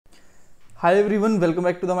Hi everyone, welcome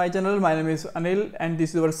back to my channel. My name is Anil and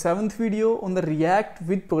this is our 7th video on the React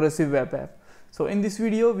with Progressive Web App. So in this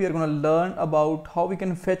video, we are going to learn about how we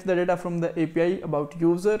can fetch the data from the API about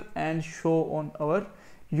user and show on our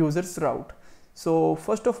user's route. So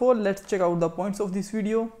first of all, let's check out the points of this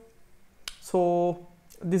video. So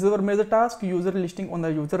this is our major task, user listing on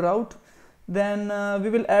the user route. Then we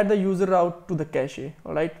will add the user route to the cache.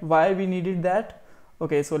 All right, why we needed that?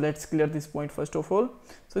 Okay, so let's clear this point first of all.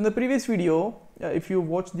 So in the previous video, if you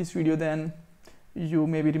watch this video, then you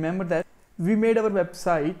maybe remember that we made our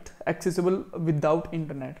website accessible without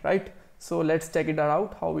internet, right? So let's check it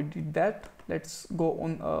out how we did that. Let's go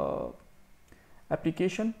on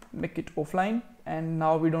application, make it offline, and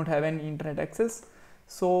now we don't have any internet access.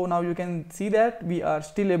 So now you can see that we are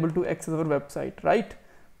still able to access our website, right?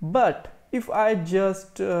 But if I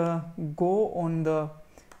just go on the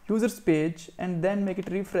users page and then make it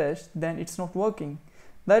refresh, then it's not working.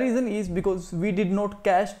 The reason is because we did not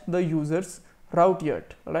cache the user's route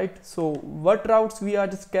yet, right? So what routes we are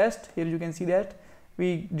just cached here, you can see that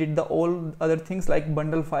we did the all other things like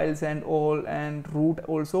bundle files and all and route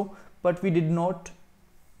also, but we did not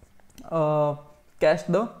cache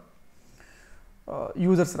the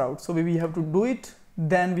user's route. So we have to do it.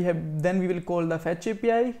 Then we will call the fetch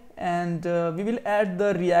API and we will add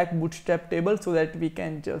the React Bootstrap table so that we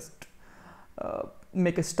can just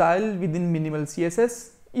make a style within minimal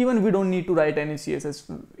CSS. Even we don't need to write any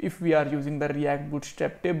CSS if we are using the React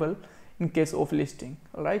Bootstrap table in case of listing,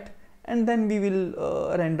 all right? And then we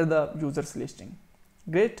will render the user's listing.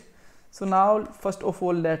 Great. So now first of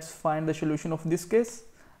all, let's find the solution of this case.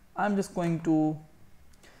 I'm just going to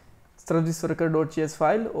serviceworker.js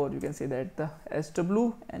file, or you can say that the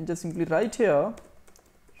SW, and just simply write here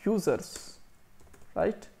users,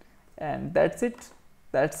 right? And that's it.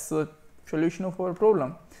 That's the solution of our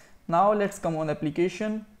problem. Now let's come on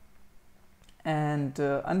application and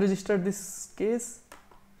unregister this case,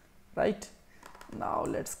 right? Now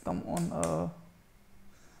let's come on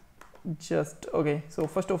okay. So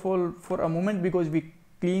first of all, for a moment, because we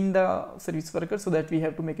clean the service worker, so that we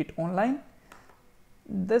have to make it online.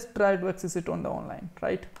 Let's try to access it on the online.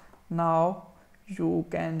 Right now you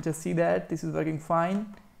can just see that this is working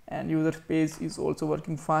fine and user page is also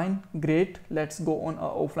working fine. Great. Let's go on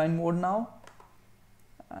offline mode now,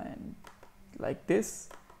 and like this,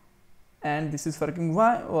 and this is working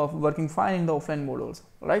fine in the offline mode also,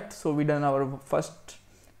 right? So we done our first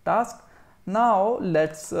task. Now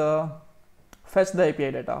let's fetch the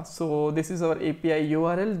API data. So this is our API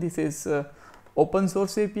URL. This is open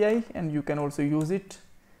source API and you can also use it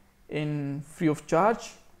in free of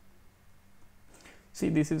charge. See,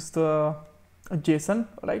 this is the JSON,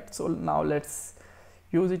 right? So now let's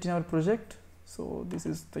use it in our project. So this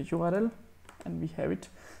is the URL and we have it.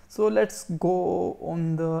 So let's go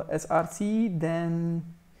on the src, then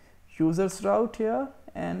users route here,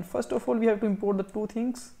 and first of all we have to import the two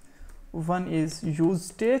things. One is use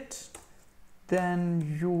state,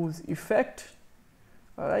 then use effect,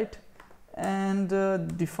 all right, and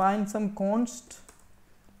define some const,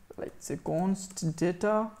 let's say const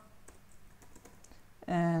data,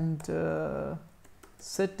 and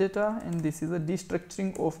set data, and this is a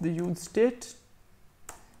destructuring of the use state,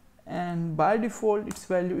 and by default its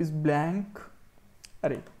value is blank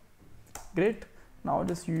array. Great. Now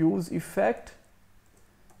just use effect,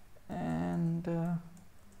 and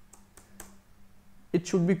it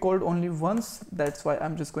should be called only once, that's why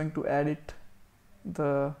I'm just going to add it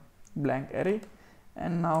the blank array.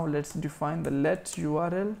 And now let's define the let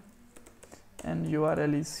URL, and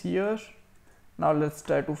URL is here. Now let's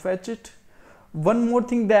try to fetch it. One more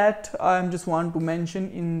thing that I just want to mention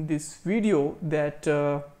in this video, that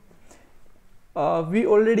we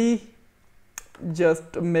already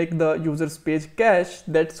just make the user's page cache.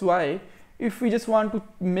 That's why if we just want to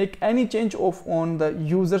make any change of on the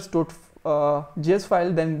users.js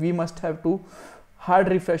file, then we must have to hard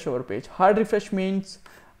refresh our page. Hard refresh means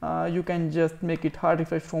you can just make it hard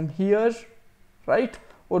refresh from here, right?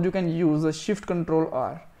 Or you can use a shift control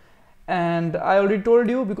R. And I already told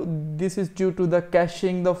you, because this is due to the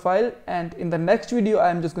caching the file, and in the next video I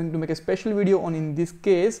am just going to make a special video on, in this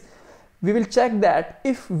case we will check that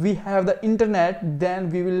if we have the internet, then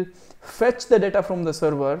we will fetch the data from the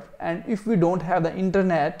server, and if we don't have the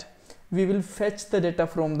internet, we will fetch the data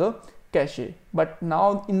from the cache. But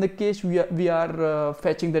now in the case we are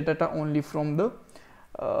fetching the data only from the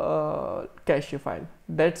cache file.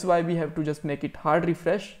 That's why we have to just make it hard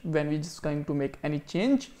refresh when we just going to make any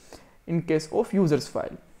change in case of users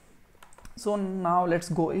file. So now let's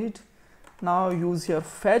go it. Now use your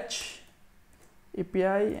fetch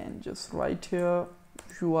API and just write here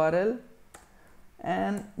URL,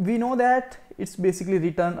 and we know that it's basically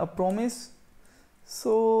return a promise,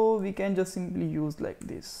 so we can just simply use like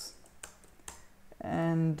this.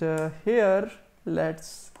 And here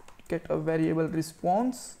let's get a variable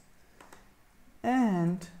response,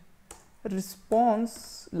 and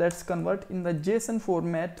response let's convert in the JSON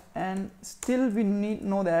format, and still we need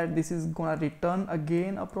know that this is gonna return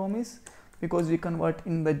again a promise because we convert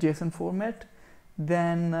in the JSON format.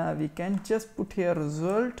 Then we can just put here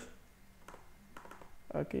result.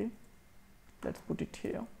 Okay, let's put it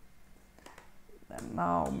here, and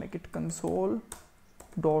now make it console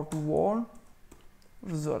dot war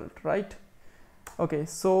result, right? Okay,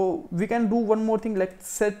 so we can do one more thing, like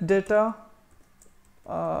set data.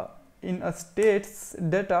 In a states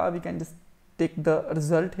data we can just take the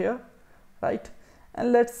result here, right?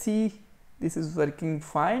 And let's see this is working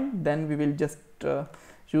fine. Then we will just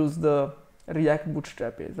use the React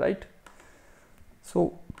Bootstrap page, right?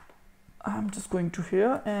 So I'm just going to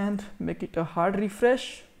here and make it a hard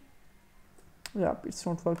refresh. Yeah, it's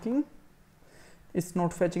not working, it's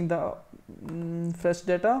not fetching the fresh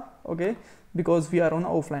data. Okay, because we are on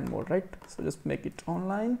offline mode, right? So just make it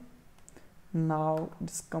online. Now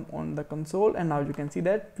just come on the console, and now you can see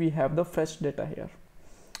that we have the fresh data here.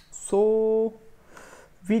 So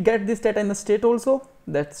we get this data in the state also.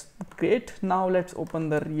 That's great. Now let's open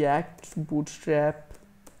the React Bootstrap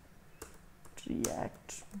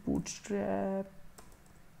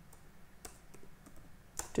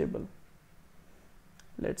table.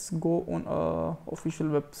 Let's go on a official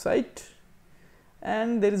website,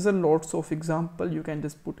 and there is a lots of example. You can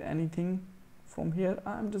just put anything from here.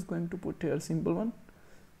 I'm just going to put here a simple one,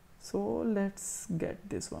 so let's get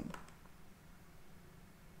this one.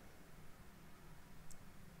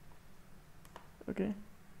 Okay,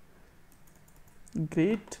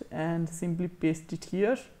 great, and simply paste it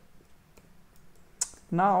here.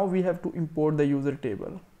 Now we have to import the user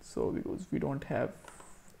table, so because we don't have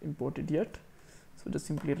imported yet, so just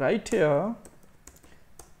simply write here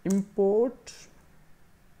import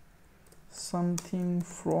something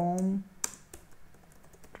from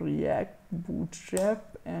React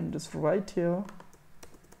Bootstrap, and just write here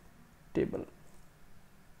table.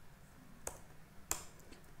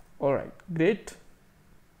 All right, great.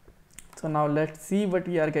 So now let's see what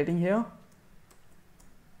we are getting here.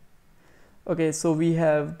 Okay, so we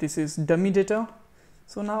have, this is dummy data.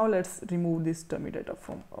 So now let's remove this dummy data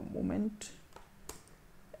from a moment,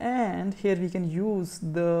 and here we can use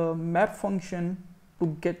the map function to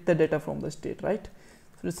get the data from the state, right?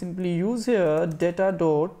 So simply use here data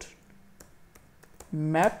dot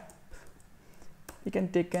map. We can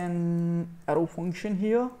take an arrow function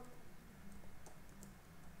here,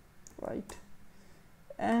 right?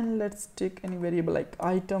 And let's take any variable like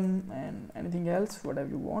item and anything else, whatever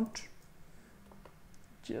you want.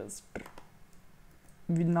 Just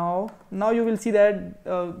now you will see that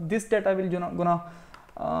this data will gonna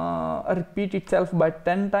repeat itself by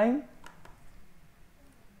 10 times.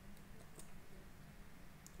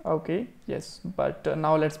 Okay, yes, but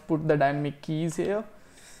now let's put the dynamic keys here.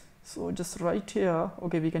 So just write here.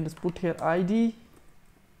 Okay, we can just put here ID,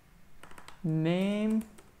 name,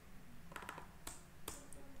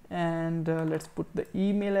 and let's put the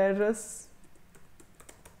email address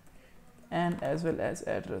and as well as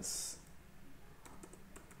address.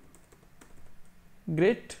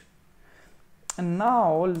 Great. And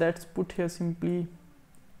now let's put here simply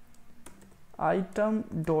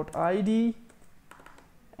item.id,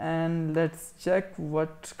 and let's check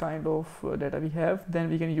what kind of data we have. Then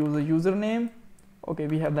we can use a username. Okay,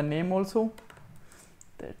 we have the name also.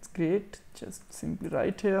 That's great. Just simply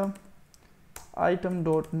write here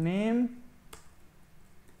item.name.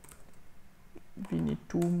 We need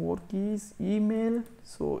two more keys. Email,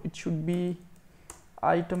 so it should be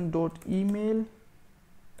item.email,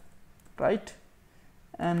 right?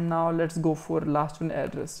 And now let's go for last one,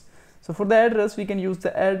 address. So for the address, we can use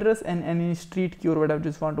the address and any street key or whatever you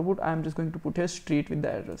just want to put. I'm just going to put here street with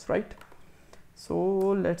the address, right? So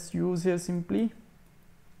let's use here simply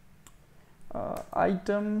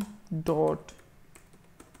item dot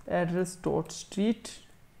address dot street,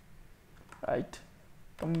 right?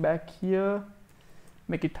 Come back here,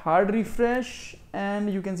 make it hard refresh,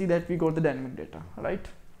 and you can see that we got the dynamic data, right?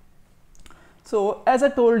 So as I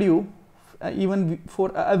told you, even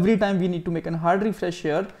for every time we need to make a hard refresh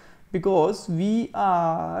here, because we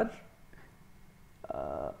are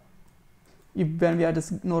when we are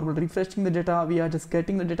just normal refreshing the data, we are just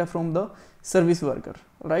getting the data from the service worker,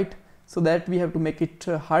 right? So that we have to make it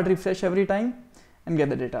hard refresh every time and get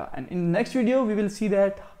the data. And in the next video we will see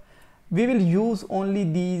that we will use only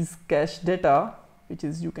these cache data, which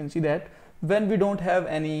is, you can see that, when we don't have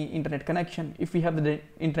any internet connection. If we have the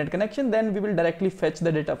internet connection, then we will directly fetch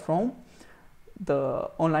the data from the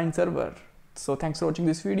online server. So thanks for watching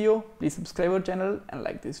this video. Please subscribe our channel and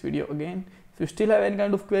like this video again. If you still have any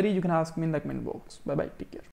kind of query, you can ask me in the comment box. Bye bye, take care.